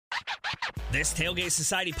This Tailgate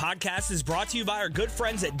Society podcast is brought to you by our good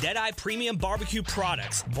friends at Deadeye Premium Barbecue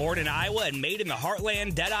Products. Born in Iowa and made in the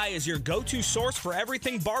heartland, Deadeye is your go-to source for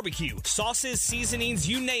everything barbecue. Sauces, seasonings,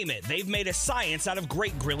 you name it. They've made a science out of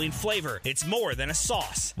great grilling flavor. It's more than a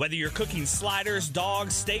sauce. Whether you're cooking sliders,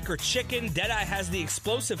 dogs, steak, or chicken, Deadeye has the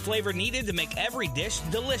explosive flavor needed to make every dish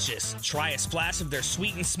delicious. Try a splash of their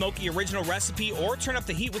sweet and smoky original recipe or turn up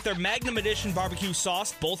the heat with their Magnum Edition barbecue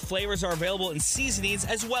sauce. Both flavors are available in seasonings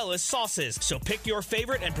as well as sauces. So pick your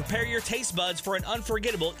favorite and prepare your taste buds for an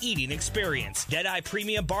unforgettable eating experience. Deadeye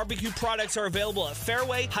Premium Barbecue Products are available at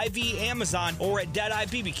Fairway, Hy-Vee, Amazon, or at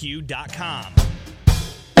DeadeyeBBQ.com.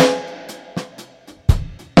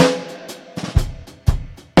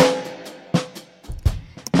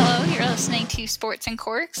 Hello, you're listening to Sports and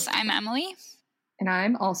Corks. I'm Emily. And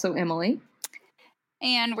I'm also Emily.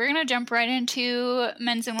 And we're going to jump right into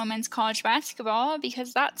men's and women's college basketball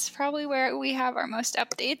because that's probably where we have our most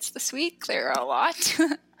updates this week. There are a lot.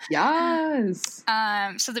 Yes.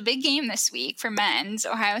 So the big game this week for men's,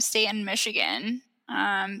 Ohio State and Michigan.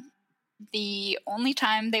 The only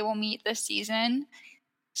time they will meet this season.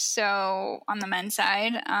 So on the men's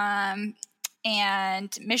side.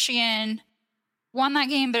 And Michigan won that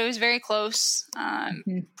game, but it was very close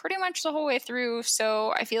pretty much the whole way through.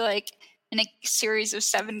 So I feel like in a series of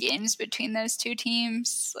 7 games between those two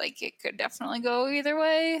teams, like it could definitely go either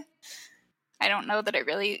way. I don't know that it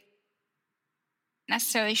really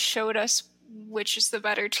necessarily showed us which is the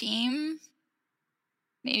better team.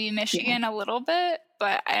 Maybe Michigan a little bit,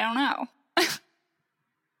 but I don't know.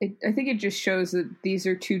 I think it just shows that these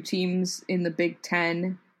are two teams in the Big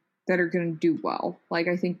Ten that are going to do well. Like,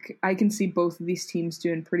 I think I can see both of these teams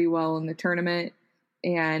doing pretty well in the tournament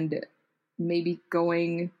and maybe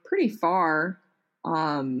going pretty far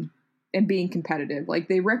and being competitive. Like,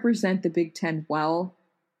 they represent the Big Ten well,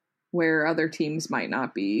 where other teams might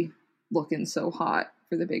not be looking so hot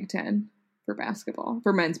for the Big Ten for basketball,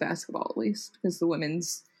 for men's basketball at least, because the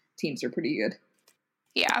women's teams are pretty good.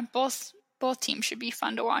 Yeah, both teams should be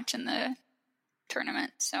fun to watch in the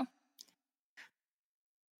tournament. So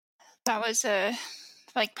that was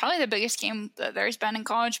probably the biggest game that there's been in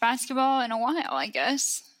college basketball in a while, I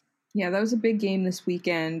guess. Yeah, that was a big game this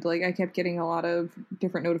weekend. Like, I kept getting a lot of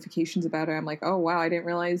different notifications about it. I'm like, oh, wow, I didn't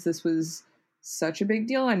realize this was such a big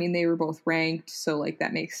deal. I mean, they were both ranked, so, like,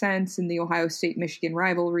 that makes sense in the Ohio State-Michigan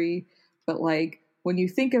rivalry. But, like, when you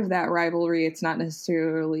think of that rivalry, it's not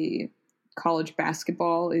necessarily college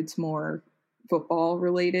basketball. It's more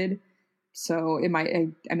football-related. So it might,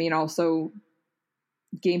 I mean, also,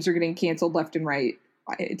 games are getting canceled left and right.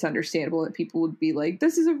 It's understandable that people would be like,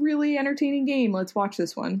 this is a really entertaining game. Let's watch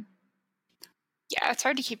this one. Yeah, it's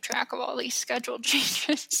hard to keep track of all these scheduled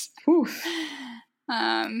changes.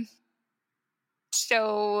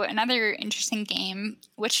 So another interesting game,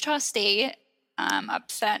 Wichita State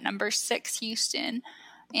upset number 6 Houston.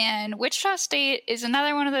 And Wichita State is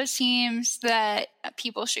another one of those teams that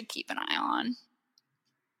people should keep an eye on.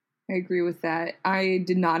 I agree with that. I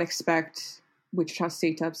did not expect Wichita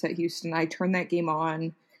State to upset Houston. I turned that game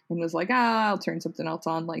on and was like, I'll turn something else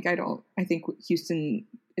on. Like, I think Houston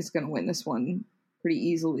is going to win this one pretty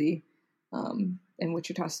easily. And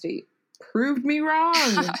Wichita State proved me wrong.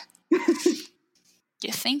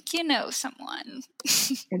 You think you know someone.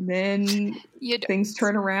 And then things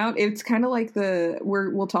turn around. It's kind of like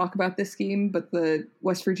we'll talk about this game, but the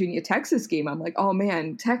West Virginia-Texas game, I'm like, oh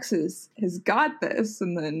man, Texas has got this.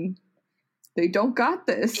 And then they don't got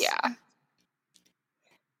this. Yeah.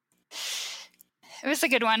 It was a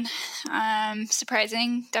good one.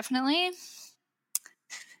 Surprising, definitely.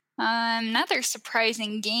 Another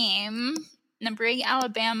surprising game. Number 8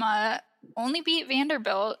 Alabama only beat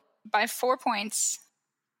Vanderbilt by 4 points,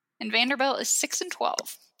 and Vanderbilt is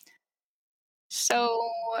 6-12. So,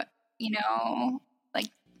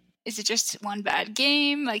 like, is it just one bad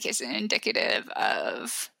game? Like, is it indicative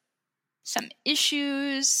of some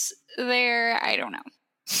issues there? I don't know.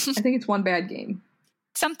 I think it's one bad game.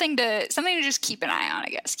 Something to just keep an eye on, I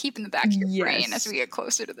guess. Keep in the back of your brain as we get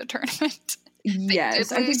closer to the tournament. Yes,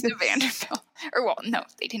 they did lose to Vanderbilt. Or, well, no,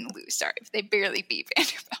 they didn't lose. Sorry, they barely beat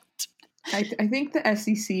Vanderbilt. I think the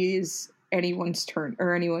SEC is anyone's turn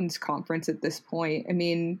or anyone's conference at this point. I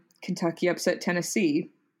mean, Kentucky upset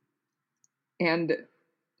Tennessee, and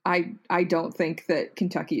I don't think that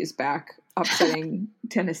Kentucky is back upsetting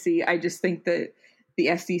Tennessee. I just think that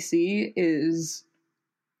the SEC is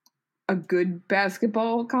a good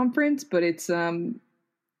basketball conference, but it's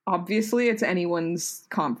obviously it's anyone's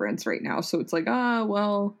conference right now. So it's like,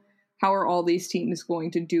 well, how are all these teams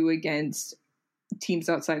going to do against teams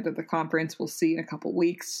outside of the conference? We'll see in a couple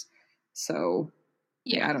weeks. So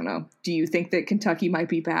yeah, I don't know. Do you think that Kentucky might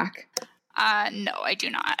be back? No, I do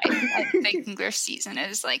not. I think their season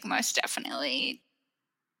is like most definitely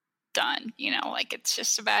done. Like it's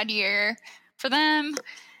just a bad year for them.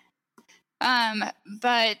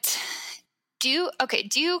 But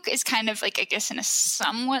Duke is kind of like, I guess, in a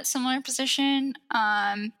somewhat similar position.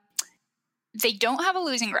 They don't have a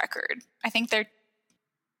losing record. I think they're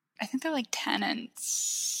like 10 and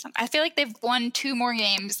I feel like they've won 2 more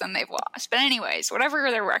games than they've lost. But anyways, whatever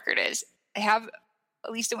their record is, they have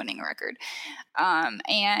at least a winning record.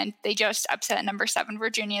 And they just upset number 7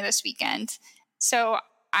 Virginia this weekend. So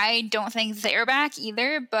I don't think they're back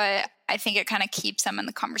either, but I think it kind of keeps them in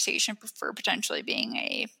the conversation for potentially being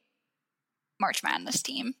a March Madness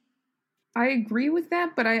team. I agree with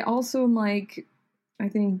that, but I also am like, I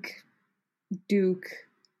think Duke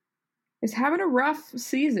is having a rough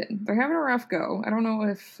season. They're having a rough go. I don't know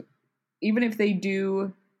if, even if they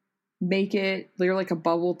do make it, they're like a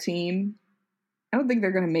bubble team, I don't think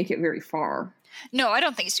they're going to make it very far. No, I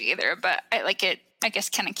don't think so either, but I like it. I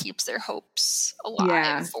guess kind of keeps their hopes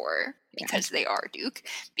alive because they are Duke,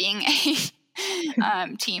 being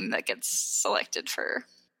a team that gets selected for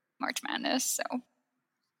March Madness. So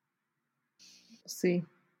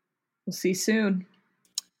we'll see soon.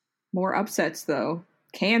 More upsets though.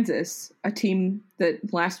 Kansas, a team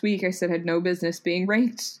that last week I said had no business being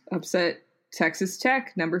ranked, upset Texas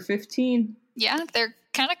Tech, number 15. Yeah, they're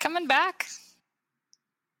kind of coming back.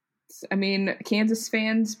 I mean, Kansas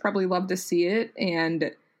fans probably love to see it,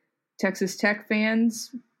 and Texas Tech fans,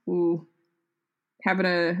 having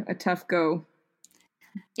a tough go.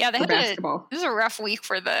 Yeah, they had basketball. It was a rough week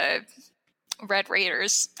for the Red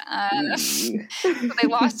Raiders. They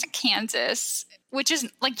lost to Kansas, which is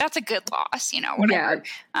like, that's a good loss, whatever.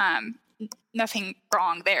 Yeah. Nothing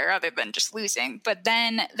wrong there other than just losing. But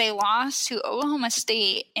then they lost to Oklahoma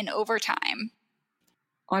State in overtime.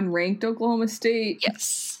 Unranked Oklahoma State?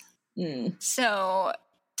 Yes. So,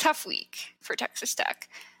 tough week for Texas Tech.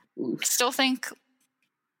 Oof. I still think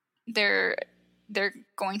they're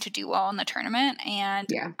going to do well in the tournament, and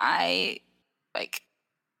I, like,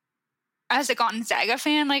 as a Gonzaga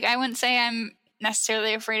fan, like, I wouldn't say I'm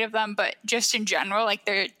necessarily afraid of them, but just in general, like,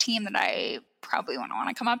 they're a team that I probably wouldn't want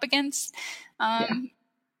to come up against in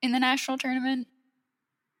the national tournament.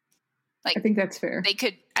 Like, I think that's fair.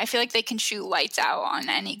 I feel like they can shoot lights out on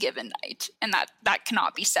any given night, and that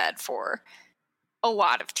cannot be said for a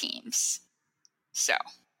lot of teams. So.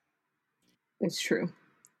 That's true.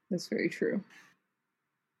 That's very true.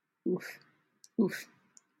 Oof.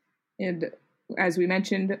 And as we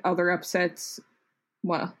mentioned, other upsets,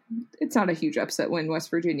 well, it's not a huge upset when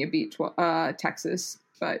West Virginia beat Texas,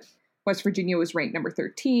 but West Virginia was ranked number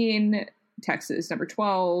 13, Texas number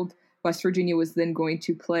 12. West Virginia was then going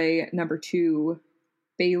to play number 2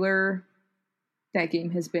 Baylor. That game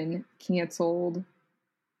has been canceled,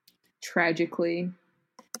 tragically.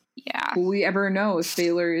 Yeah. Will we ever know if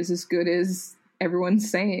Baylor is as good as everyone's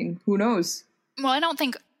saying? Who knows? Well, I don't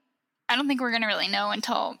think we're going to really know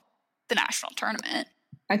until the national tournament.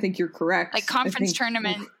 I think you're correct. Like, conference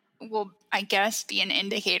tournament will, I guess, be an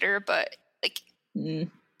indicator, but like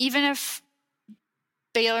even if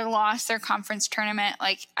Baylor lost their conference tournament,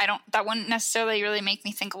 like, that wouldn't necessarily really make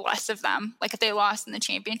me think less of them. Like, if they lost in the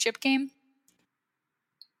championship game.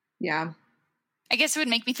 Yeah. I guess it would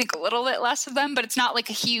make me think a little bit less of them, but it's not like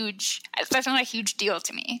that's not a huge deal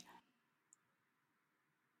to me.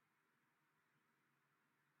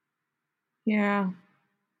 Yeah.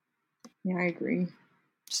 Yeah, I agree.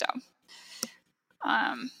 So,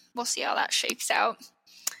 we'll see how that shakes out.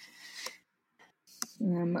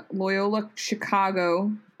 Loyola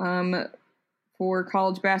Chicago, for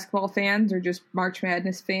college basketball fans or just March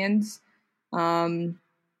Madness fans.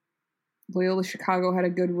 Loyola Chicago had a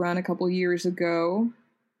good run a couple years ago.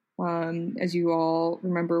 As you all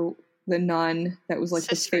remember, the nun that was like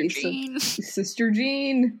Sister the face Jean. of Sister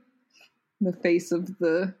Jean, the face of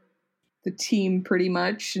the team pretty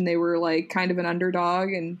much, and they were like kind of an underdog,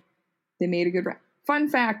 and they made a good run. Fun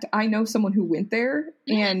fact, I know someone who went there,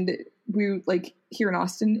 and we like here in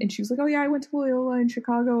Austin, and she was like, oh yeah, I went to Loyola in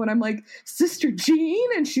Chicago, and I'm like, Sister Jean?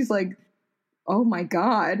 And she's like, oh my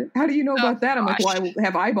God, how do you know about that? I'm like, well, I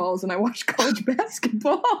have eyeballs and I watch college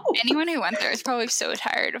basketball. Anyone who went there is probably so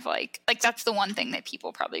tired of like that's the one thing that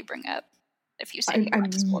people probably bring up if you say you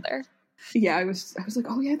went to school there. Yeah, I was like,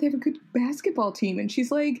 oh yeah, they have a good basketball team. And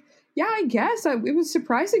she's like, yeah, I guess. It was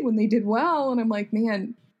surprising when they did well. And I'm like,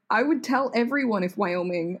 man, I would tell everyone if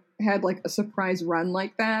Wyoming had like a surprise run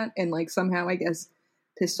like that, and like somehow I guess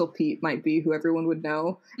Pistol Pete might be who everyone would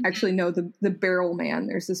know. Mm-hmm. Actually, no, the barrel man.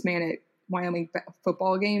 There's this man at Wyoming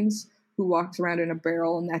football games who walks around in a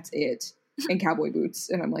barrel, and that's it. and cowboy boots.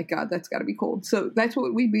 And I'm like, God, that's got to be cold. So that's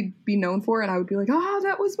what we'd be known for. And I would be like,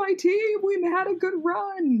 that was my team. We had a good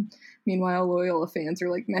run. Meanwhile, Loyola fans are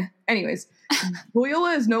like, meh. Anyways,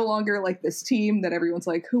 Loyola is no longer like this team that everyone's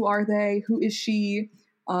like, who are they? Who is she?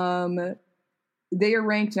 They are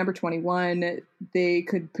ranked number 21. They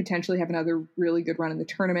could potentially have another really good run in the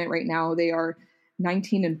tournament. Right now, they are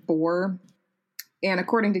 19-4. And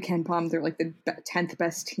according to KenPom, they're like the 10th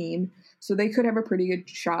best team. So they could have a pretty good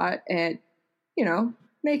shot at,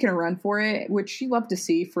 making a run for it, which you love to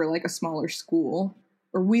see for like a smaller school.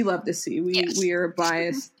 Or we love to see. We are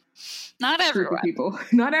biased. Not everyone. People.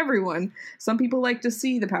 Not everyone. Some people like to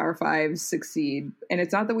see the Power Fives succeed. And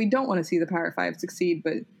it's not that we don't want to see the Power Five succeed,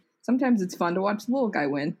 but sometimes it's fun to watch the little guy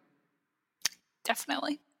win.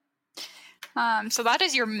 Definitely. So that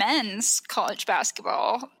is your men's college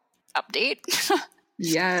basketball update.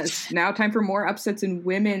 Yes. Now time for more upsets in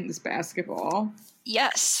women's basketball.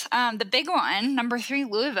 Yes. The big one, number 3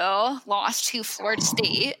 Louisville, lost to Florida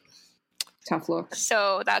State. Tough look.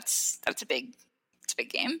 So that's a big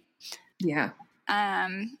game. Yeah.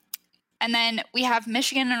 And then we have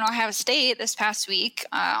Michigan and Ohio State this past week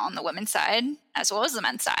on the women's side, as well as the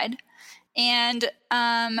men's side. And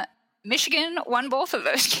Michigan won both of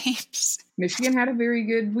those games. Michigan had a very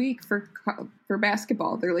good week for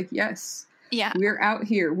basketball. They're like, yes, we're out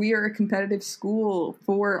here. We are a competitive school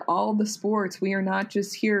for all the sports. We are not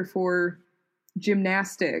just here for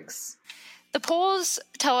gymnastics. The polls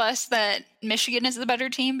tell us that Michigan is the better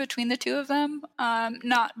team between the two of them.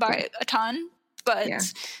 Not by a ton, but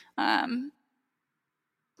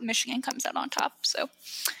Michigan comes out on top. So,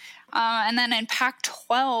 and then in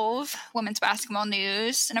Pac-12 women's basketball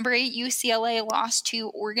news, number 8 UCLA lost to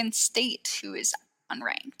Oregon State, who is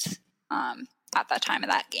unranked at that time of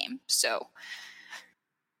that game. So,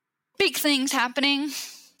 big things happening.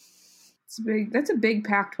 It's big. That's a big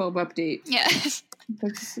Pac-12 update. Yes. I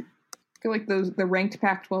feel like the ranked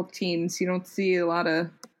Pac-12 teams, you don't see a lot of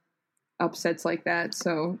upsets like that.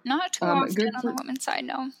 So not too often on the women's side,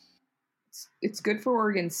 no. It's good for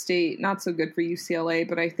Oregon State, not so good for UCLA,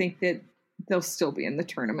 but I think that they'll still be in the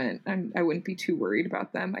tournament. I wouldn't be too worried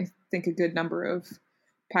about them. I think a good number of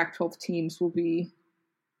Pac-12 teams will be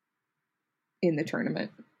in the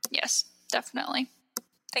tournament. Yes, definitely.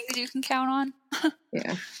 Things you can count on.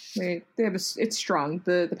 Yeah, they have it's strong.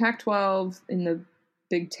 The Pac-12 and the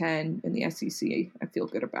Big Ten and the SEC, I feel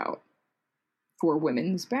good about for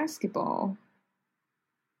women's basketball.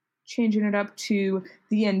 Changing it up to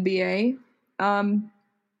the NBA. I want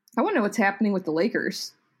to know what's happening with the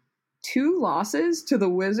Lakers. 2 losses to the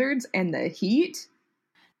Wizards and the Heat?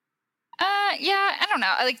 Yeah, I don't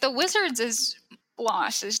know. Like, the Wizards'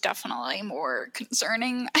 loss is definitely more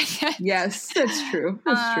concerning, I guess. Yes, that's true.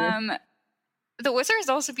 That's true. The Wizards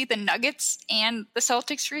also beat the Nuggets and the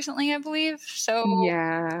Celtics recently, I believe. So,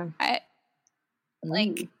 yeah.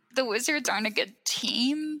 The Wizards aren't a good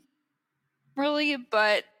team, really,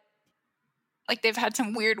 but like they've had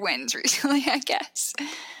some weird wins recently, I guess.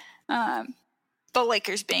 The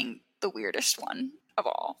Lakers being the weirdest one of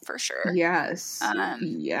all, for sure. Yes.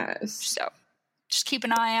 Yes. So just keep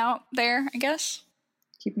an eye out there, I guess.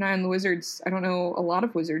 Keep an eye on the Wizards. I don't know a lot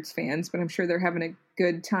of Wizards fans, but I'm sure they're having a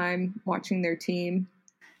good time watching their team.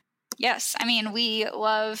 Yes. I mean, we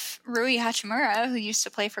love Rui Hachimura, who used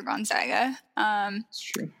to play for Gonzaga. It's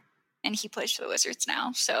true. And he plays for the Wizards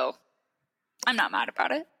now, so I'm not mad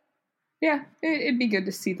about it. Yeah, it'd be good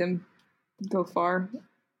to see them go far.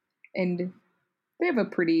 And they have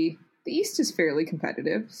the East is fairly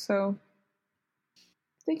competitive, so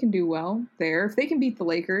they can do well there. If they can beat the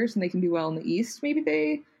Lakers and they can do well in the East, maybe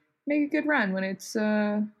they make a good run when it's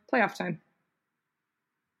playoff time.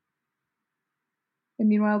 And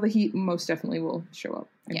meanwhile, the Heat most definitely will show up,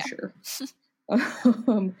 I'm sure.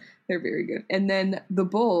 They're very good. And then the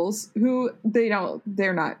Bulls, who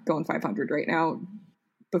they're not going 500 right now.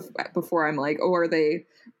 Before I'm like, are they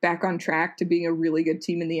back on track to being a really good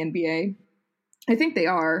team in the NBA? I think they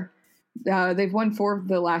are. They've won 4 of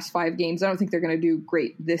the last 5 games. I don't think they're going to do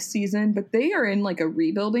great this season, but they are in like a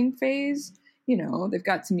rebuilding phase. They've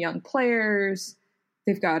got some young players.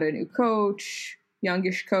 They've got a new coach,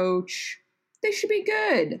 youngish coach. They should be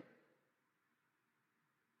good.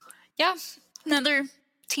 Yeah, another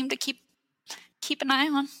team to keep an eye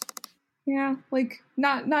on. Yeah, like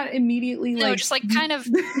not immediately. No, like, just like kind of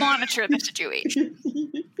monitor the situation.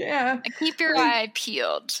 Yeah, like, keep your eye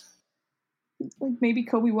peeled. Like maybe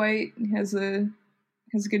Kobe White has a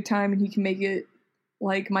good time and he can make it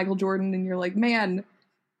like Michael Jordan, and you're like, man,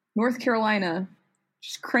 North Carolina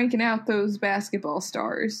just cranking out those basketball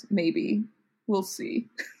stars. Maybe we'll see.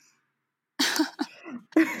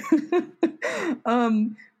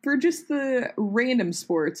 For just the random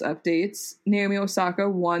sports updates, Naomi Osaka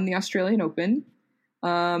won the Australian Open.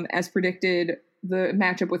 As predicted, the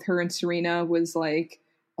matchup with her and Serena was like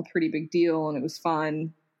a pretty big deal, and it was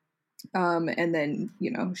fun. And then,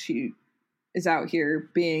 she is out here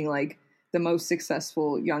being like the most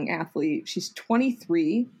successful young athlete. She's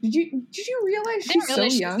 23. Did you realize she's so young?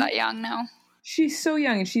 She's that young now. She's so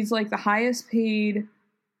young, and she's like the highest paid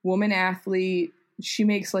woman athlete. She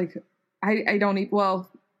makes like I don't even, well,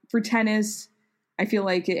 for tennis, I feel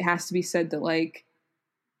like it has to be said that like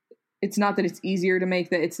it's not that it's easier to make,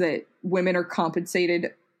 that it's that women are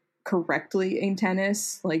compensated correctly in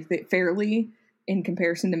tennis, like fairly in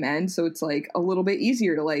comparison to men. So it's like a little bit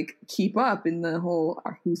easier to like keep up in the whole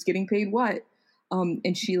who's getting paid what.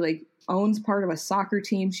 And she like owns part of a soccer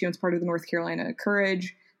team. She owns part of the North Carolina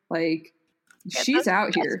Courage. Like she's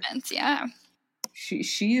out here. Yeah.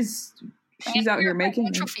 She's out here making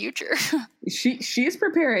financial future. She is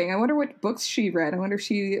preparing. I wonder what books she read. I wonder if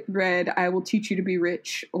she read I Will Teach You to Be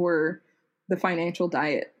Rich or The Financial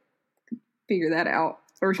Diet. Figure that out.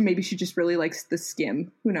 Or maybe she just really likes The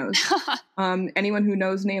Skim. Who knows? Anyone who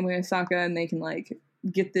knows Naomi Osaka and they can like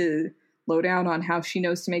get the lowdown on how she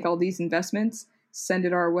knows to make all these investments, send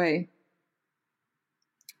it our way.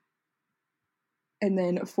 And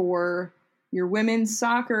then for your women's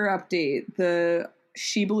soccer update, the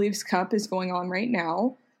She Believes Cup is going on right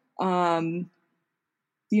now. The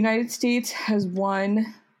United States has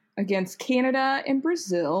won against Canada and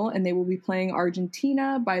Brazil, and they will be playing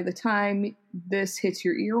Argentina by the time this hits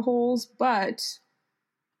your ear holes, but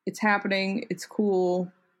it's happening. It's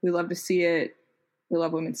cool. We love to see it. We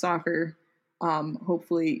love women's soccer.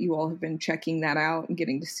 Hopefully you all have been checking that out and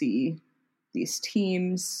getting to see these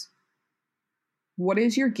teams. What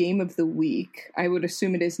is your game of the week? I would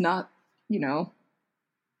assume it is not,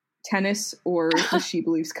 tennis or the She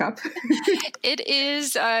Believes Cup. It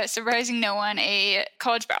is, surprising no one, a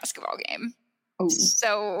college basketball game. Oh.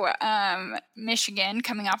 So Michigan,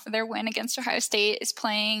 coming off of their win against Ohio State, is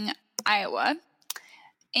playing Iowa.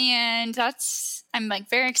 And I'm like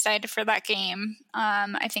very excited for that game.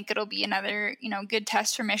 I think it'll be another, good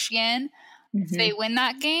test for Michigan. Mm-hmm. If they win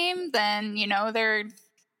that game, then, they're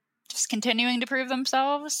just continuing to prove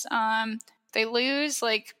themselves. If they lose,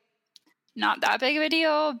 like, not that big of a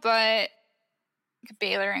deal, but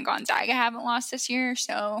Baylor and Gonzaga haven't lost this year,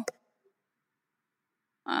 so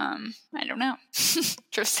I don't know.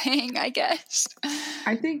 Just saying, I guess.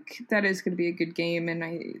 I think that is going to be a good game, and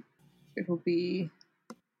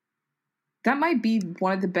that might be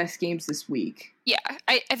one of the best games this week. Yeah,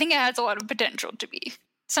 I think it has a lot of potential to be.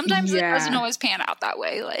 Sometimes it doesn't always pan out that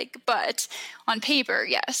way, but on paper,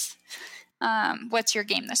 yes. What's your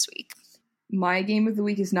game this week? My game of the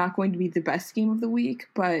week is not going to be the best game of the week,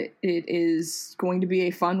 but it is going to be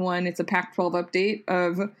a fun one. It's a Pac-12 update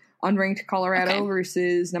of unranked Colorado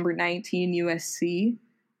versus number 19 USC.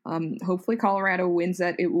 Hopefully Colorado wins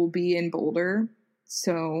that. It will be in Boulder.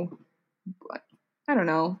 So, I don't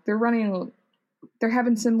know. They're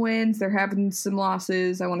having some wins. They're having some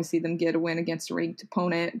losses. I want to see them get a win against a ranked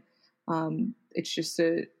opponent. It's just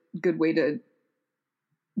a good way to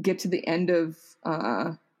get to the end of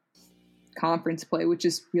conference play, which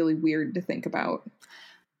is really weird to think about.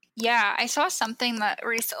 Yeah, I saw something that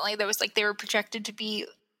recently that was like they were projected to be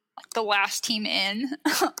like the last team in.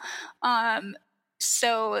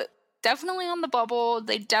 So definitely on the bubble.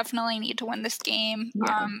 They definitely need to win this game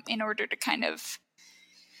in order to kind of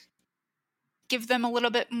give them a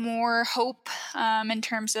little bit more hope in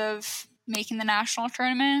terms of making the national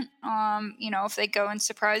tournament. If they go and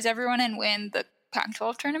surprise everyone and win the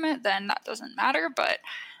Pac-12 tournament, then that doesn't matter, but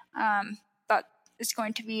that is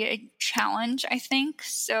going to be a challenge, I think.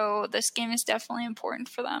 So this game is definitely important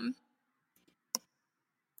for them.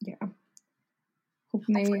 Yeah.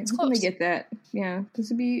 Hoping they get that. Yeah,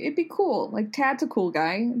 because it'd be cool. Like, Tad's a cool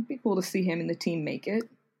guy. It'd be cool to see him and the team make it.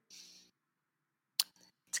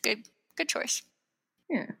 It's a good choice.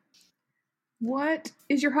 Yeah. What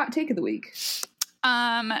is your hot take of the week?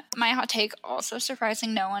 My hot take, also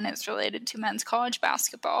surprising no one, is related to men's college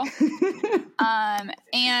basketball.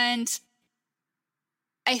 And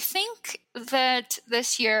I think that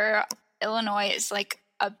this year Illinois is like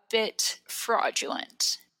a bit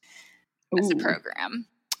fraudulent as a program.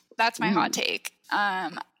 That's my hot take.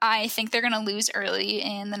 I think they're going to lose early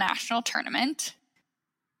in the national tournament.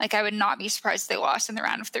 Like, I would not be surprised if they lost in the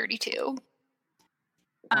round of 32.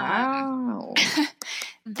 Wow.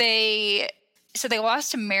 They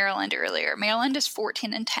lost to Maryland earlier. Maryland is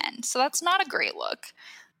 14-10, so that's not a great look.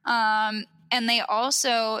 And they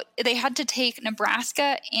had to take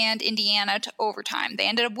Nebraska and Indiana to overtime. They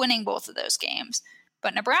ended up winning both of those games.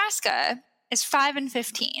 But Nebraska is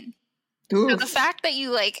 5-15. Oof. So the fact that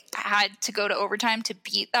you like had to go to overtime to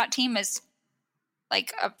beat that team is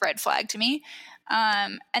like a red flag to me.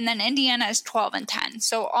 And then Indiana is 12-10,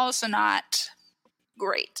 so also not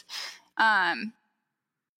great.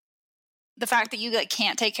 The fact that you like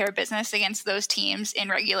can't take care of business against those teams in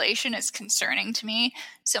regulation is concerning to me.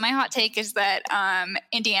 So my hot take is that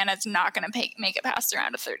Indiana's not going to make it past the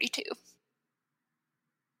round of 32.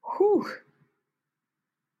 Whew.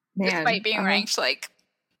 Man, despite being ranked like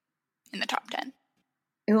in the top 10.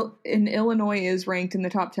 In Illinois is ranked in the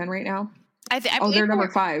top 10 right now. They're number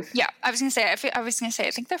 5. Yeah, I was gonna say. I think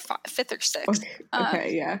they're 5th or 6th.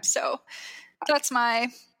 Okay, yeah. So that's my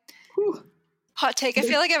hot take. I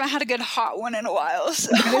feel like I haven't had a good hot one in a while.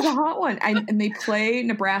 So. That is a hot one. And they play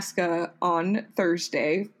Nebraska on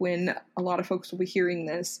Thursday when a lot of folks will be hearing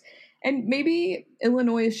this. And maybe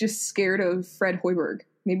Illinois is just scared of Fred Hoiberg.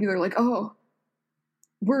 Maybe they're like, oh,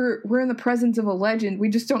 we're in the presence of a legend. We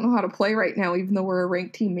just don't know how to play right now, even though we're a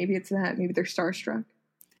ranked team. Maybe it's that. Maybe they're starstruck.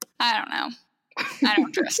 I don't know. I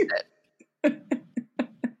don't trust it.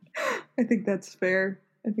 I think that's fair.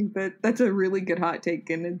 I think that's a really good hot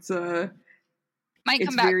take, and it's might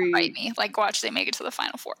come back and bite me. Like, watch they make it to the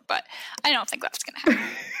Final Four, but I don't think that's going to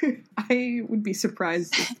happen. I would be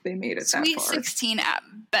surprised if they made it that far. Sweet 16 at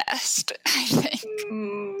best, I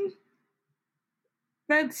think.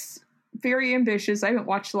 That's very ambitious. I haven't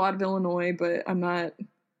watched a lot of Illinois, but I'm not.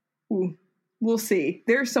 We'll see.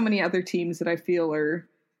 There are so many other teams that I feel are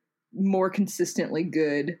more consistently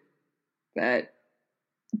good that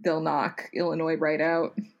they'll knock Illinois right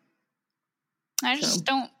out. I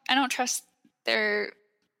don't trust their.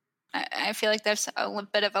 I feel like there's a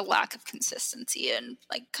bit of a lack of consistency and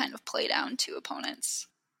like kind of play down to opponents.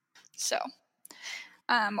 So,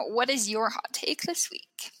 what is your hot take this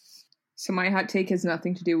week? So my hot take has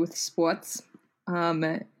nothing to do with sports.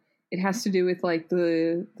 It has to do with like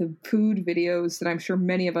the food videos that I'm sure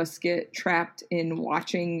many of us get trapped in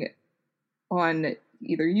watching on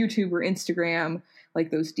either YouTube or Instagram,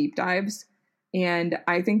 like those deep dives. And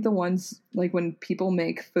I think the ones like when people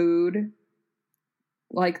make food,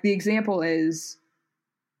 like the example is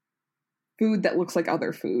food that looks like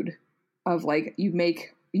other food, of like you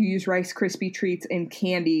use Rice Krispie treats and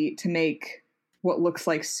candy to make what looks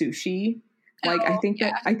like sushi. Like, I think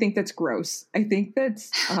that's gross. I think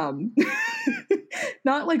that's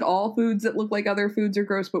not like all foods that look like other foods are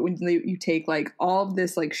gross, but when you take like all of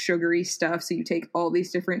this like sugary stuff, so you take all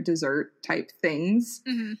these different dessert type things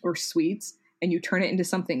or sweets and you turn it into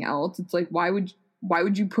something else. It's like, why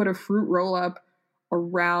would you put a fruit roll up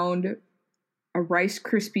around a Rice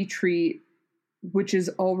Krispie treat, which is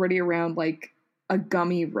already around like a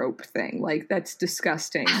gummy rope thing? Like, that's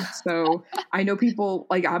disgusting. So I know people,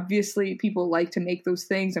 like, obviously people like to make those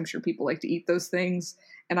things. I'm sure people like to eat those things.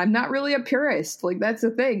 And I'm not really a purist. Like, that's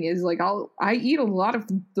the thing, is like I eat a lot of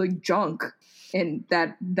like junk, and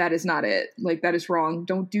that is not it. Like, that is wrong.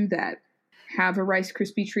 Don't do that. Have a Rice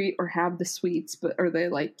Krispie treat or have the sweets, or the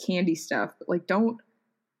like candy stuff. But like, don't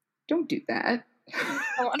do that.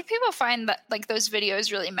 A lot of people find that like those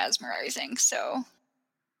videos really mesmerizing, so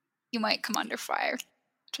you might come under fire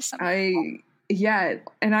to some people.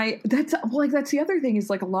 That's the other thing, is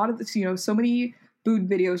like a lot of this, so many food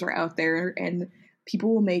videos are out there and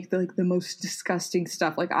people will make the most disgusting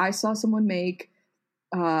stuff. Like, I saw someone make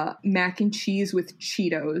mac and cheese with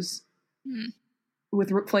Cheetos,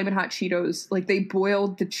 with Flamin' Hot Cheetos. Like, they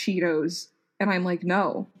boiled the Cheetos, and I'm like,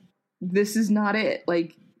 no, this is not it.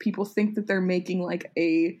 Like, people think that they're making like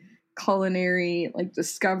a culinary like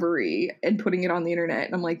discovery and putting it on the internet,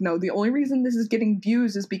 and I'm like, no, the only reason this is getting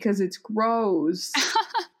views is because it's gross.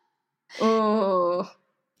 Oh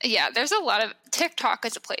yeah, there's a lot of TikTok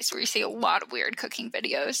is a place where you see a lot of weird cooking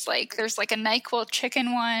videos. Like, there's like a NyQuil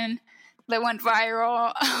chicken one that went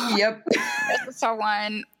viral. Yep. I saw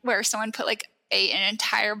one where someone put like an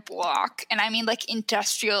entire block, and I mean like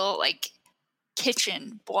industrial like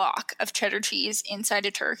kitchen block of cheddar cheese inside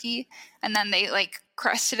a turkey, and then they like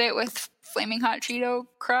crusted it with Flaming Hot Cheeto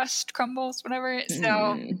crust crumbles, whatever.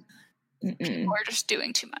 So people are just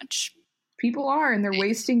doing too much. People are, and they're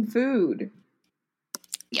wasting food.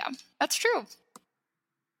 Yeah, that's true.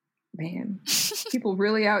 Man, people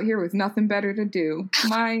really out here with nothing better to do.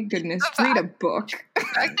 My goodness, read a book. The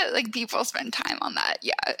fact that like people spend time on that,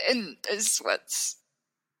 and is what's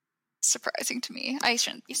surprising to me. I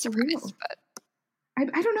shouldn't be surprised, but I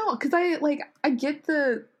don't know, because I get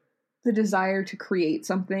the desire to create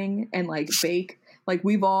something and like bake. Like,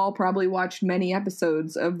 we've all probably watched many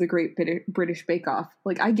episodes of the Great British Bake Off.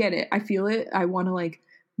 Like, I get it. I feel it. I want to like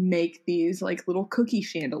make these like little cookie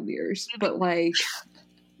chandeliers, but like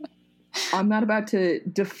I'm not about to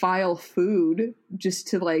defile food just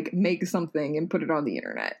to like make something and put it on the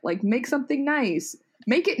internet. Like, make something nice.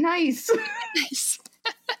 Make it nice. Nice.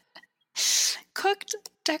 Cooked,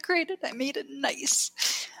 decorated, I made it nice.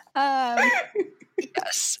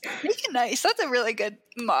 Yes, make it nice. That's a really good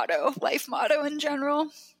motto, life motto in general.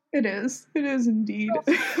 It is indeed.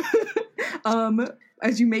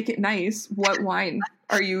 As you make it nice, what wine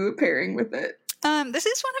are you pairing with it? This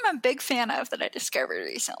is one I'm a big fan of that I discovered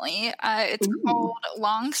recently. It's called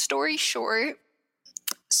Long Story Short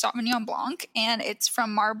Sauvignon Blanc, and it's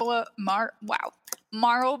from Marlborough.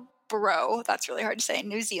 That's really hard to say.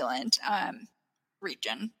 New Zealand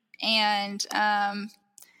region, and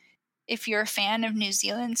if you're a fan of New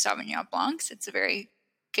Zealand Sauvignon Blancs, it's a very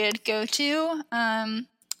good go-to.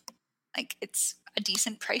 Like, it's a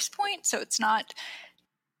decent price point, so it's not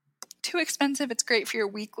too expensive. It's great for your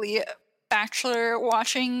weekly Bachelor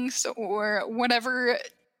watchings or whatever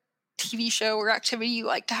TV show or activity you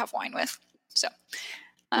like to have wine with. So,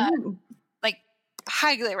 like,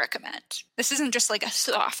 highly recommend. This isn't just like a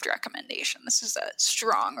soft recommendation. This is a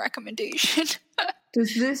strong recommendation.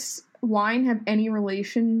 Does this wine have any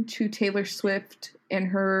relation to Taylor Swift and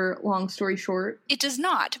her Long Story Short? It does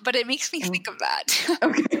not, but it makes me think of that.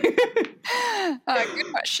 Okay.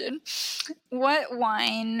 Good question. What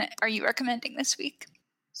wine are you recommending this week?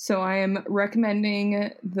 So I am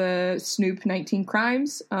recommending the Snoop 19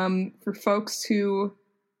 Crimes for folks who,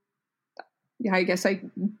 I guess I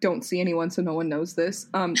don't see anyone, so no one knows this.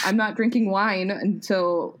 I'm not drinking wine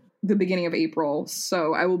until the beginning of April,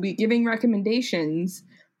 so I will be giving recommendations.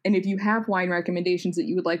 And if you have wine recommendations that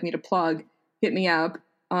you would like me to plug, hit me up.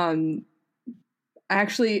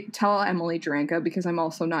 Actually, tell Emily Duranka, because I'm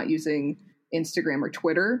also not using Instagram or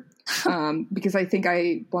Twitter, because I think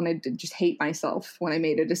I wanted to just hate myself when I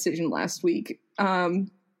made a decision last week.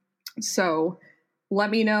 So let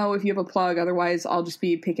me know if you have a plug. Otherwise, I'll just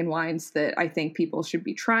be picking wines that I think people should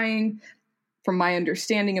be trying. From my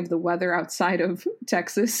understanding of the weather outside of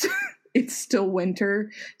Texas, it's still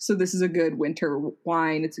winter. So this is a good winter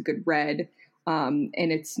wine. It's a good red. And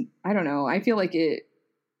it's, I don't know, I feel like it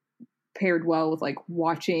paired well with like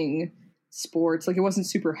watching sports. Like, it wasn't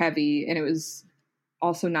super heavy and it was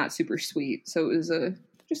also not super sweet. So it was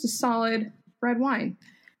just a solid red wine.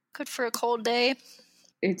 Good for a cold day.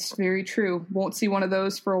 It's very true. Won't see one of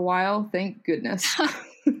those for a while. Thank goodness.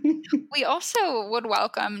 We also would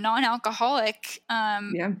welcome non-alcoholic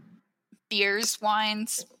beers,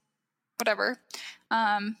 wines, whatever.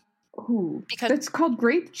 Because that's called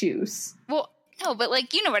grape juice. Well, no, but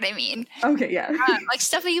like, you know what I mean. Okay, yeah. Like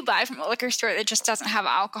stuff that you buy from a liquor store that just doesn't have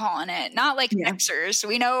alcohol in it. Not like mixers.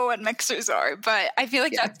 We know what mixers are, but I feel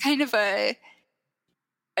like that's kind of a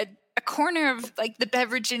corner of like the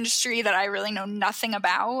beverage industry that I really know nothing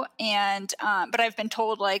about. And but I've been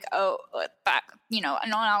told like, a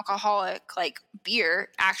non-alcoholic like beer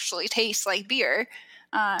actually tastes like beer.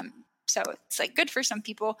 So it's like good for some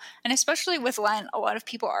people, and especially with Lent, a lot of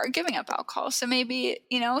people are giving up alcohol. So maybe,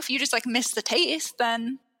 if you just like miss the taste,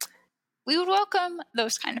 then we would welcome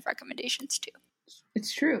those kind of recommendations too.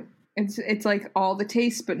 It's true. It's like all the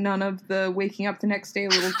taste, but none of the waking up the next day a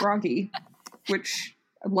little groggy, which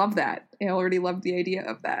I love that. I already love the idea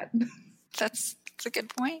of that. That's a good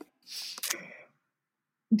point.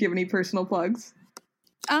 Do you have any personal plugs?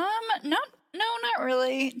 No, not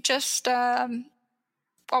really. Just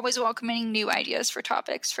always welcoming new ideas for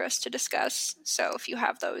topics for us to discuss. So if you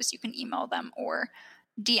have those, you can email them or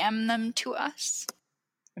DM them to us.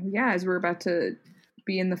 Yeah, as we're about to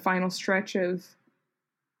be in the final stretch of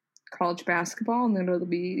college basketball, and then it'll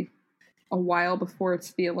be a while before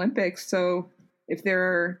it's the Olympics. So if there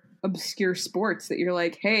are obscure sports that you're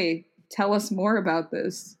like, hey, tell us more about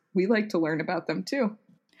this, we like to learn about them too.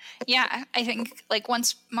 Yeah, I think like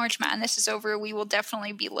once March Madness is over, we will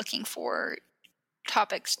definitely be looking for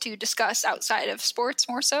topics to discuss outside of sports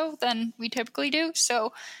more so than we typically do.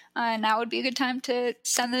 So now would be a good time to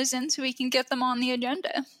send those in so we can get them on the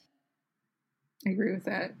agenda. I agree with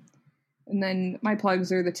that. And then my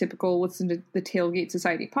plugs are the typical listen to the Tailgate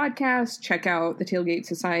Society podcast, check out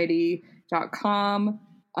thetailgatesociety.com.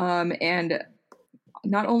 And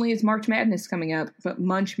not only is March Madness coming up, but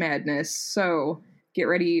Munch Madness. So get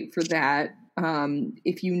ready for that.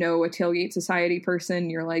 If you know a Tailgate Society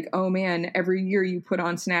person, you're like, oh man, every year you put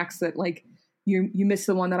on snacks that like you miss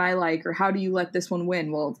the one that I like, or how do you let this one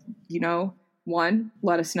win? Well, 1,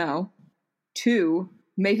 let us know. 2,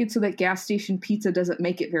 make it so that gas station pizza doesn't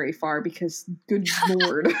make it very far, because good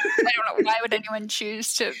Lord. I don't know. Why would anyone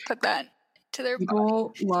choose to put that to their People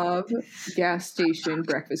body? love gas station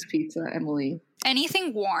breakfast pizza, Emily.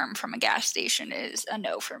 Anything warm from a gas station is a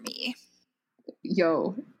no for me.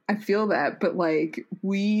 Yo, I feel that, but like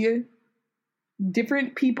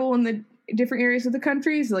different people in the different areas of the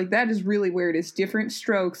country, so like that is really where it is different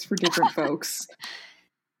strokes for different folks.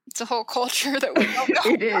 It's a whole culture that we don't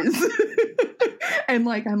know. It is. And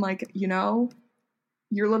like, I'm like, you know,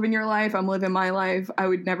 you're living your life, I'm living my life. I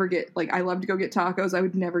would never get, like, I love to go get tacos. I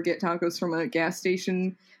would never get tacos from a gas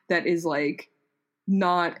station that is like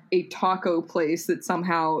not a taco place that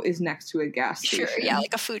somehow is next to a gas station. Sure, yeah,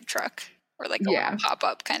 like a food truck or like a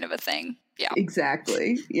pop-up kind of a thing. Yeah.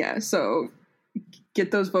 Exactly. Yeah. So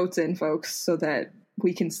get those votes in, folks, so that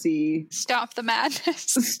we can see. Stop the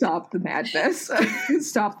madness. Stop the madness.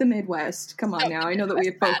 Stop the Midwest. Come on now. I know that we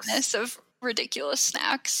have folks. Madness of ridiculous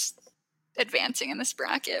snacks advancing in this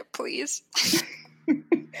bracket, please.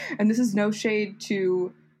 And this is no shade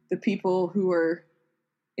to the people who are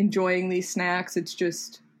enjoying these snacks. It's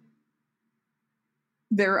just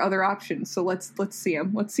there are other options. So let's see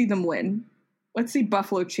them. Let's see them win. Let's see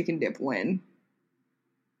Buffalo Chicken Dip win.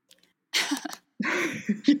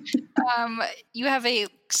 You have a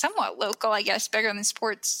somewhat local, I guess, bigger than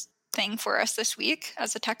sports thing for us this week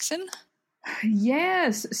as a Texan.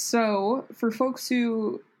 Yes. So for folks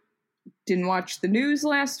who didn't watch the news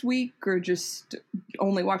last week or just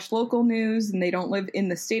only watched local news and they don't live in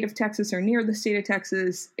the state of Texas or near the state of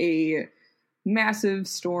Texas, a massive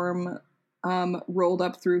storm rolled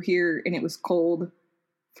up through here, and it was cold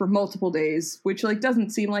for multiple days, which like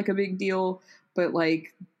doesn't seem like a big deal, but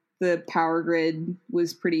like the power grid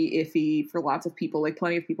was pretty iffy for lots of people. Like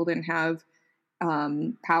plenty of people didn't have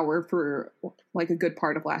power for like a good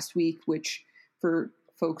part of last week, which for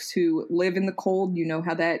folks who live in the cold, you know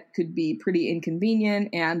how that could be pretty inconvenient,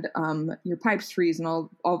 and your pipes freeze and all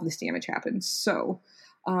of this damage happens. So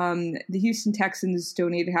the Houston Texans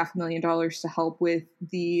donated $500,000 to help with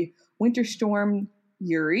the winter storm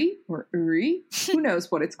Uri, who knows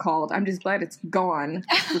what it's called. I'm just glad it's gone.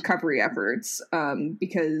 Recovery efforts,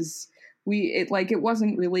 because it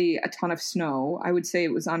wasn't really a ton of snow. I would say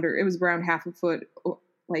it was around half a foot,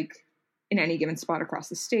 like in any given spot across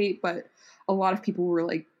the state, but a lot of people were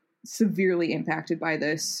like severely impacted by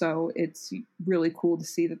this. So it's really cool to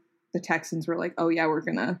see that the Texans were like, oh yeah,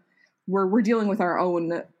 we're dealing with our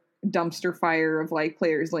own dumpster fire of like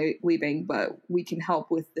players leaving, but we can help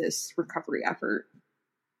with this recovery effort.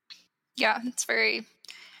 Yeah, it's very,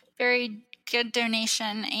 very good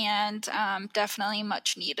donation, and definitely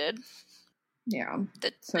much needed. Yeah.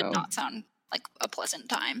 That did not sound like a pleasant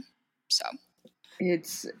time. So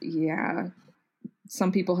it's, yeah.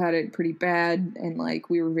 Some people had it pretty bad, and like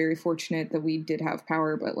we were very fortunate that we did have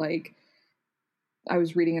power, but like I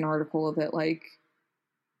was reading an article that like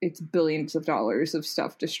it's billions of dollars of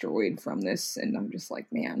stuff destroyed from this, and I'm just like,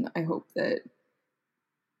 man, I hope that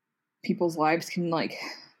people's lives can like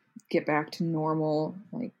get back to normal.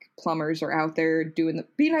 Like plumbers are out there doing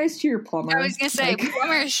be nice to your plumber. I was gonna say, like,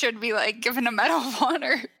 plumbers should be like given a Medal of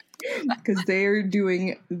Honor because they're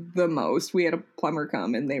doing the most. We had a plumber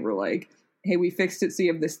come and they were like, hey, we fixed it, so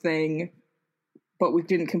you have this thing, but we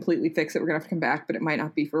didn't completely fix it. We're gonna have to come back, but it might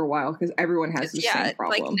not be for a while because everyone has the same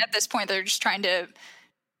problem. Like at this point they're just trying to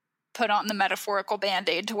put on the metaphorical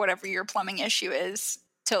band-aid to whatever your plumbing issue is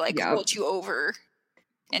to like hold you over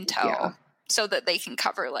until so that they can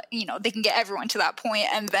cover, like, you know, they can get everyone to that point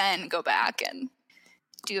and then go back and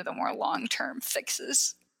do the more long-term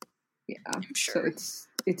fixes. Yeah, I'm sure. So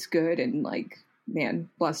it's good, and like, man,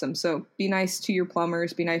 bless them. So be nice to your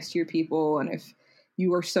plumbers, be nice to your people, and if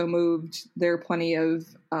you are so moved, there are plenty of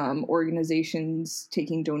organizations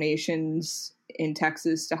taking donations in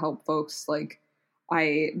Texas to help folks. Like,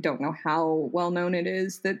 I don't know how well known it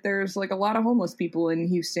is that there's like a lot of homeless people in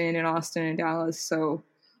Houston and Austin and Dallas. So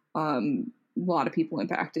a lot of people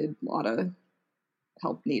impacted, a lot of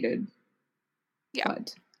help needed. Yeah.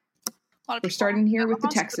 But a lot of we're starting here with the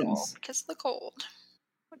Texans. Because of the cold.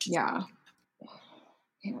 Which is yeah.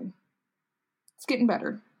 Man. It's getting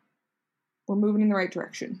better. We're moving in the right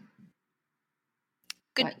direction.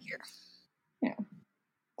 Good to hear. Yeah.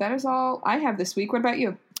 That is all I have this week. What about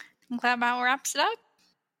you? I'm glad that wraps it up.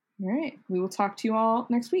 All right. We will talk to you all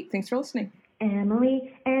next week. Thanks for listening.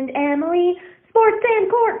 Emily and Emily, Sports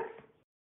and Court.